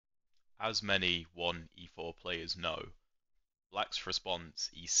As many 1e4 players know, Black's response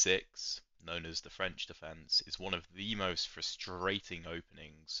e6, known as the French defense, is one of the most frustrating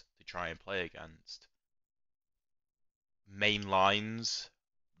openings to try and play against. Main lines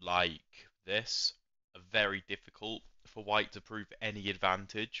like this are very difficult for White to prove any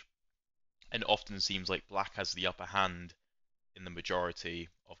advantage, and it often seems like Black has the upper hand in the majority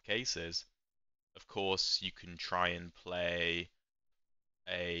of cases. Of course, you can try and play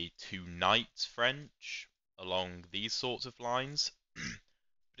a two knights French along these sorts of lines, but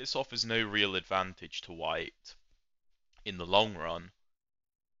this offers no real advantage to White in the long run,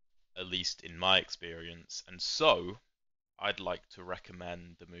 at least in my experience, and so I'd like to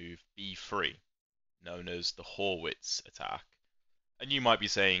recommend the move b3, known as the Horwitz Attack. And you might be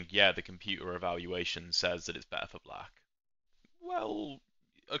saying, yeah, the computer evaluation says that it's better for Black. Well,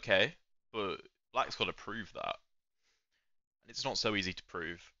 okay, but Black's got to prove that. And it's not so easy to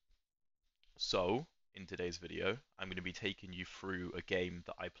prove. So, in today's video, I'm going to be taking you through a game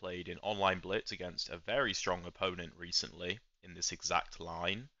that I played in Online Blitz against a very strong opponent recently in this exact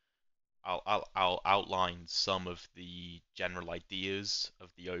line. I'll outline some of the general ideas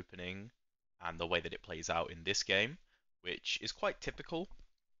of the opening and the way that it plays out in this game, which is quite typical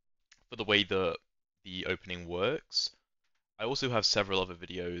for the way that the opening works. I also have several other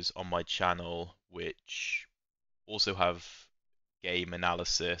videos on my channel which also have game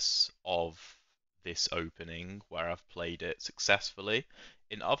analysis of this opening where I've played it successfully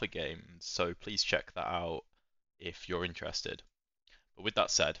in other games, so please check that out if you're interested. But with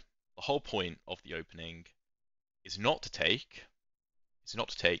that said, the whole point of the opening is not to take,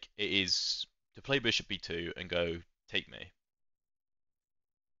 it is to play bishop b2 and go take me.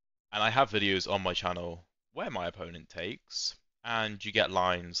 And I have videos on my channel where my opponent takes, and you get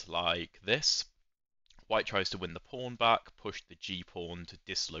lines like this. White tries to win the pawn back, push the g-pawn to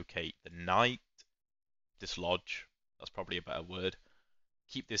dislocate the knight, dislodge, that's probably a better word,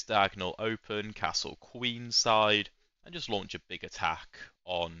 keep this diagonal open, castle queen side, and just launch a big attack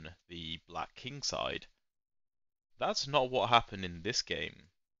on the black king side. That's not what happened in this game,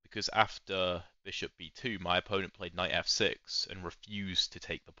 because after bishop b2, my opponent played knight f6 and refused to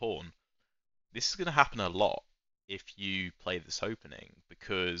take the pawn. This is going to happen a lot if you play this opening,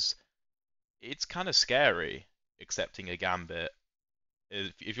 because it's kind of scary accepting a gambit.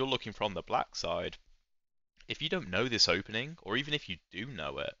 If you're looking from the black side, if you don't know this opening, or even if you do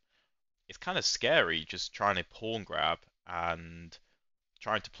know it, it's kind of scary just trying to pawn grab and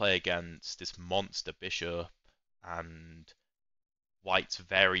trying to play against this monster bishop and White's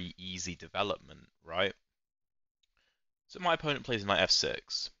very easy development, right? So my opponent plays knight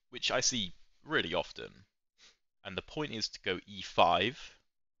f6, which I see really often, and the point is to go e5,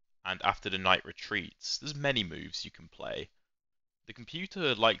 and after the knight retreats, there's many moves you can play. The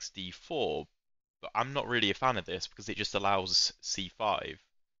computer likes d4, but I'm not really a fan of this because it just allows c5,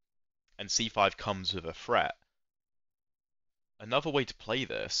 and c5 comes with a threat. Another way to play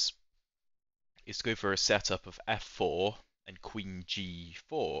this is to go for a setup of f4 and queen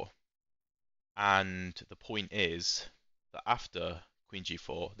g4, and the point is that after queen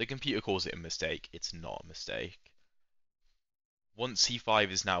g4, the computer calls it a mistake. It's not a mistake. Once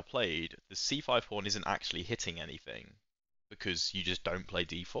c5 is now played, the c5 pawn isn't actually hitting anything because you just don't play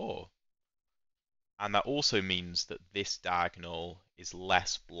d4. And that also means that this diagonal is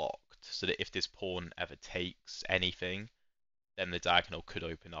less blocked, so that if this pawn ever takes anything, then the diagonal could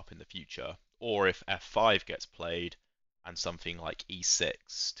open up in the future. Or if f5 gets played and something like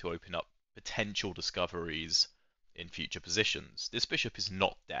e6 to open up potential discoveries in future positions. This bishop is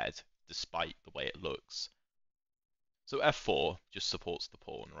not dead, despite the way it looks. So f4 just supports the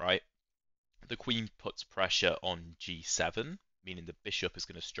pawn, right? The queen puts pressure on g7, meaning the bishop is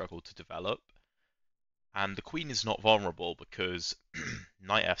going to struggle to develop. And the queen is not vulnerable because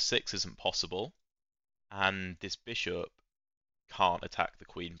knight f6 isn't possible, and this bishop can't attack the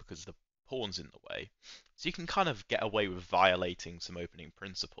queen because the pawn's in the way. So you can kind of get away with violating some opening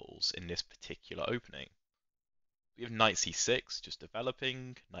principles in this particular opening. We have knight c6 just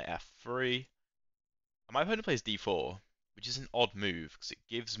developing, knight f3, and my opponent plays d4, which is an odd move because it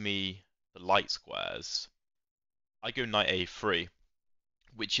gives me the light squares. I go knight a3,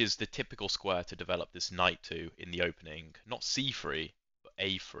 which is the typical square to develop this knight to in the opening, not c3, but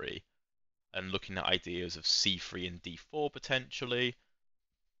a3, and looking at ideas of c3 and d4 potentially.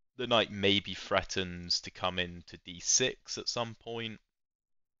 The knight maybe threatens to come into d6 at some point.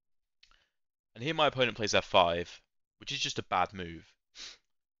 And here my opponent plays f5, which is just a bad move.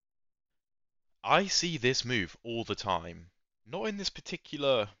 I see this move all the time. Not in this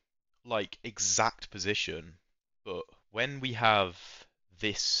particular, like, exact position, but when we have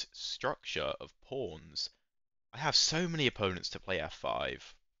this structure of pawns, I have so many opponents to play f5,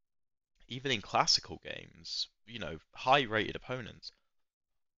 even in classical games, high-rated opponents.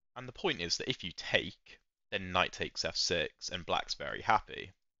 And the point is that if you take, then knight takes f6, and black's very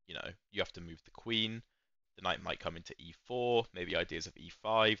happy. You have to move the queen, the knight might come into e4, maybe ideas of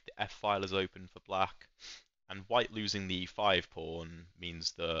e5, the f-file is open for black, and white losing the e5 pawn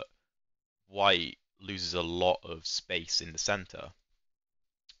means that white loses a lot of space in the center.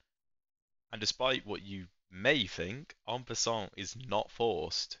 And despite what you may think, en passant is not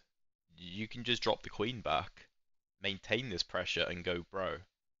forced. You can just drop the queen back, maintain this pressure, and go, bro.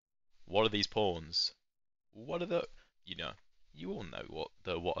 What are these pawns? What are the... you all know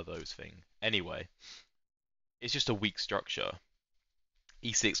what are those things. Anyway, it's just a weak structure.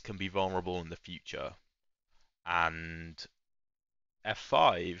 e6 can be vulnerable in the future, and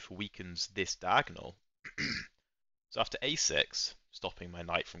f5 weakens this diagonal. So after a6, stopping my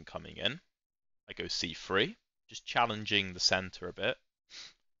knight from coming in, I go c3, just challenging the center a bit.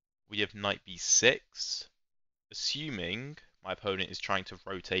 We have knight b6, assuming my opponent is trying to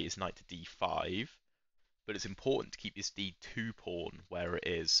rotate his knight to d5, but it's important to keep this d2 pawn where it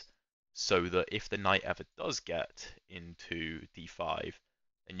is, so that if the knight ever does get into d5,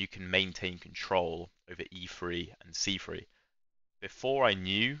 then you can maintain control over e3 and c3. Before I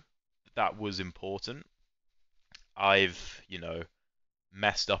knew that was important, I've,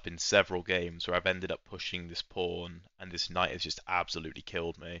 messed up in several games where I've ended up pushing this pawn and this knight has just absolutely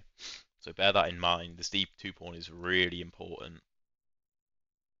killed me. So bear that in mind. This d2 pawn is really important.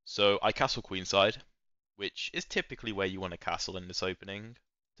 So I castle queenside, which is typically where you want to castle in this opening,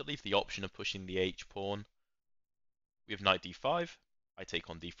 to leave the option of pushing the h pawn. We have knight d5, I take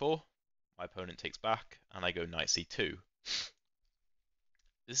on d4, my opponent takes back, and I go knight c2.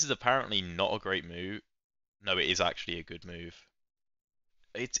 This is apparently not a great move. No, it is actually a good move.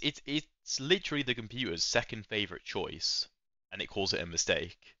 It's literally the computer's second favorite choice, and it calls it a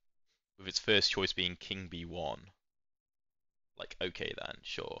mistake, with its first choice being king b1. Like, okay then,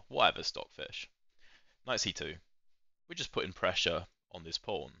 sure, whatever, stockfish. Knight c2. We're just putting pressure on this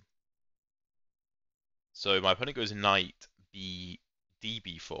pawn. So my opponent goes knight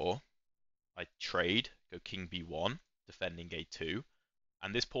db4. I trade, go king b1, defending a2,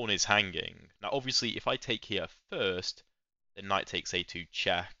 and this pawn is hanging. Now obviously if I take here first, then knight takes a2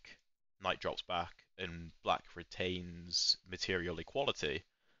 check, knight drops back, and black retains material equality.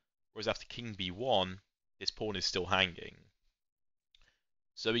 Whereas after king b1, this pawn is still hanging.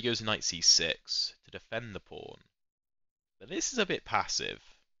 So he goes knight c6 to defend the pawn. But this is a bit passive,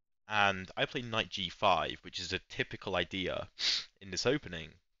 and I play knight g5, which is a typical idea in this opening.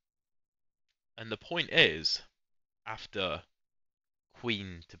 And the point is, after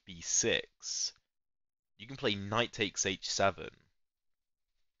queen to b6, you can play knight takes h7.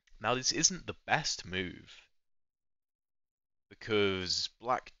 Now this isn't the best move, because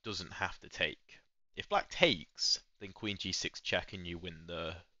black doesn't have to take. If black takes, then queen g6 check and you win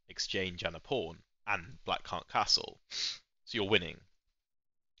the exchange and a pawn, and black can't castle, so you're winning.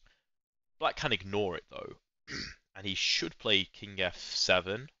 Black can ignore it though, and he should play king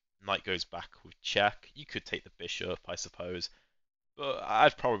f7, knight goes back with check. You could take the bishop, I suppose, but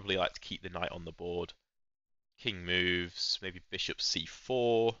I'd probably like to keep the knight on the board. King moves, maybe bishop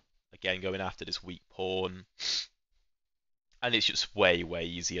c4, again going after this weak pawn. And it's just way, way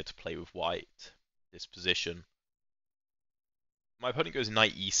easier to play with white, this position. My opponent goes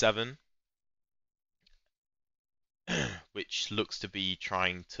knight e7, which looks to be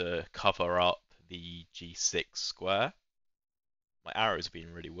trying to cover up the g6 square. My arrow's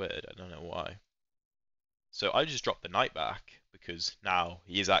been really weird, I don't know why. So I just drop the knight back, because now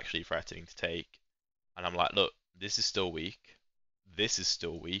he is actually threatening to take. And I'm like, look, this is still weak. This is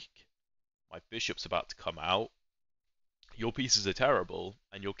still weak. My bishop's about to come out. Your pieces are terrible,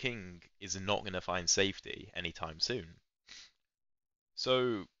 and your king is not going to find safety anytime soon.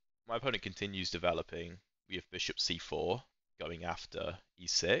 So my opponent continues developing. We have bishop c4 going after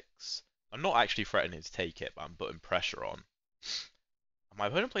e6. I'm not actually threatening to take it, but I'm putting pressure on. And my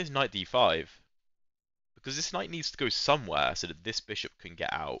opponent plays knight d5, because this knight needs to go somewhere so that this bishop can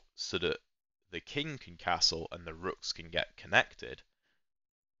get out, so that the king can castle and the rooks can get connected.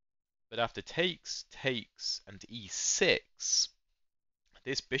 But after takes, and e6,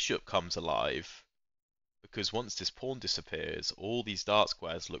 this bishop comes alive, because once this pawn disappears, all these dark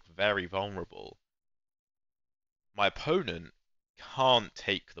squares look very vulnerable. My opponent can't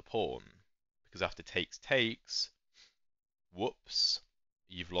take the pawn, because after takes, whoops,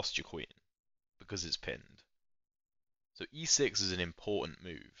 you've lost your queen, because it's pinned. So e6 is an important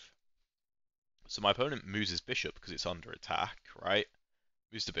move. So my opponent moves his bishop because it's under attack, right?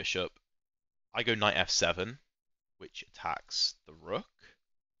 moves the bishop. I go knight f7, which attacks the rook.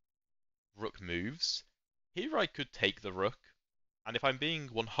 Rook moves. Here I could take the rook, and if I'm being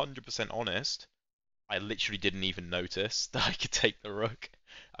 100% honest, I literally didn't even notice that I could take the rook.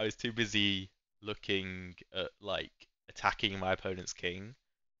 I was too busy looking at, like, attacking my opponent's king.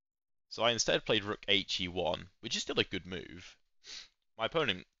 So I instead played rook he1, which is still a good move. My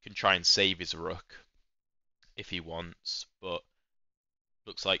opponent can try and save his rook if he wants, but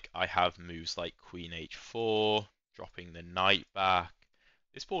looks like I have moves like queen h4, dropping the knight back.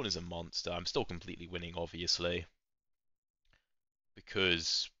 This pawn is a monster. I'm still completely winning, obviously,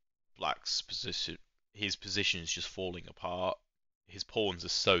 because black's position, his position is just falling apart. His pawns are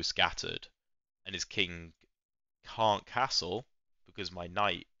so scattered, and his king can't castle because my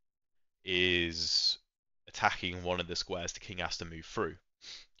knight is attacking one of the squares the king has to move through.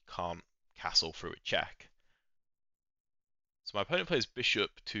 Can't castle through a check. So my opponent plays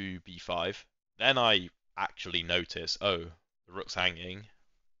bishop to b5. Then I actually notice, oh, the rook's hanging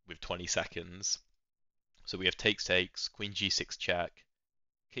with 20 seconds. So we have takes, queen g6 check,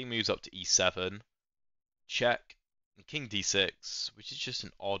 king moves up to e7, check, and king d6, which is just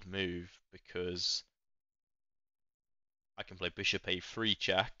an odd move because I can play bishop a3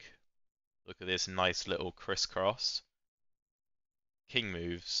 check. Look at this nice little crisscross. King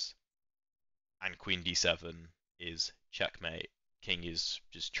moves, and queen d7 is checkmate. King is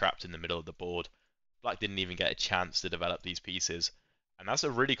just trapped in the middle of the board. Black didn't even get a chance to develop these pieces. And that's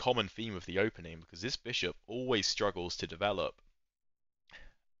a really common theme of the opening because this bishop always struggles to develop.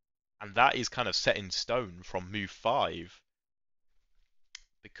 And that is kind of set in stone from move 5.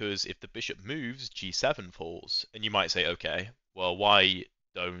 Because if the bishop moves, g7 falls. And you might say, okay, well, why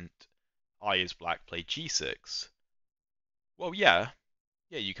don't I as black play g6? Well, yeah,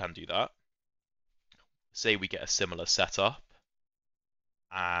 you can do that. Say we get a similar setup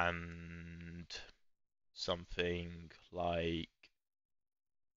and something like,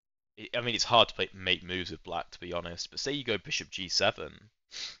 I mean, it's hard to make moves with black, to be honest, but say you go bishop g7.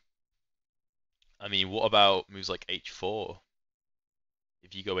 I mean, what about moves like h4?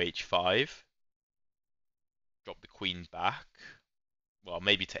 If you go h5, drop the queen back, well,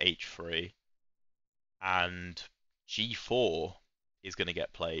 maybe to h3, and g4 is going to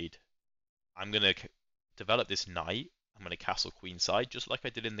get played. I'm going to develop this knight. I'm going to castle queenside, just like I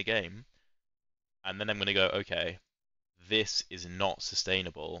did in the game. And then I'm going to go, okay, this is not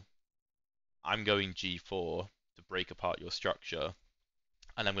sustainable. I'm going g4 to break apart your structure,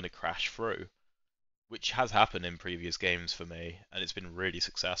 and I'm going to crash through, which has happened in previous games for me, and it's been really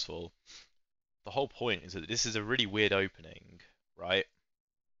successful. The whole point is that this is a really weird opening, right?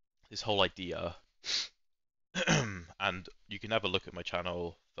 This whole idea. And you can have a look at my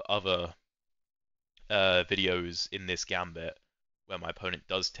channel for other videos in this gambit where my opponent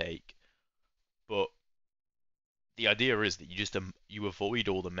does take, but the idea is that you avoid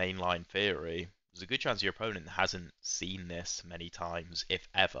all the mainline theory. There's a good chance your opponent hasn't seen this many times, if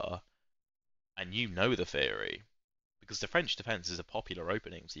ever, and you know the theory because the French defense is a popular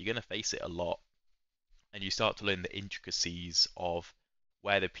opening, so you're going to face it a lot, and you start to learn the intricacies of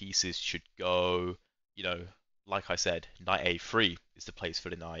where the pieces should go. You know, like I said, knight a3 is the place for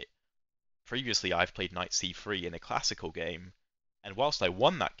the knight. Previously, I've played knight c3 in a classical game, and whilst I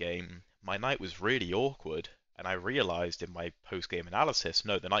won that game, my knight was really awkward, and I realized in my post-game analysis,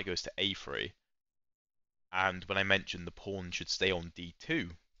 no, the knight goes to a3. And when I mentioned the pawn should stay on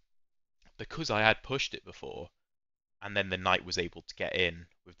d2, because I had pushed it before, and then the knight was able to get in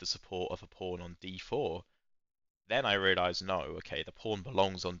with the support of a pawn on d4, then I realized, no, okay, the pawn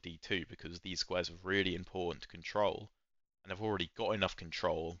belongs on d2 because these squares are really important to control, and I've already got enough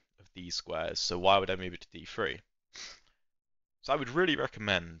control of these squares, so why would I move it to d3? So I would really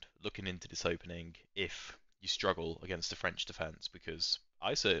recommend looking into this opening if you struggle against the French defense, because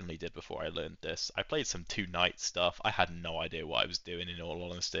I certainly did before I learned this. I played some two knight stuff. I had no idea what I was doing, in all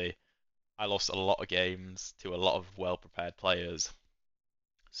honesty. I lost a lot of games to a lot of well-prepared players.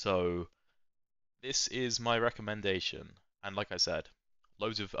 So this is my recommendation. And like I said,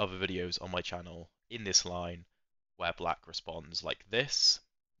 loads of other videos on my channel in this line where black responds like this,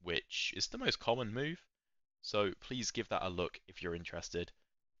 which is the most common move. So please give that a look if you're interested.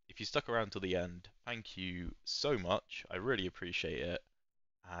 If you stuck around till the end, thank you so much. I really appreciate it.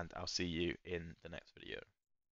 And I'll see you in the next video.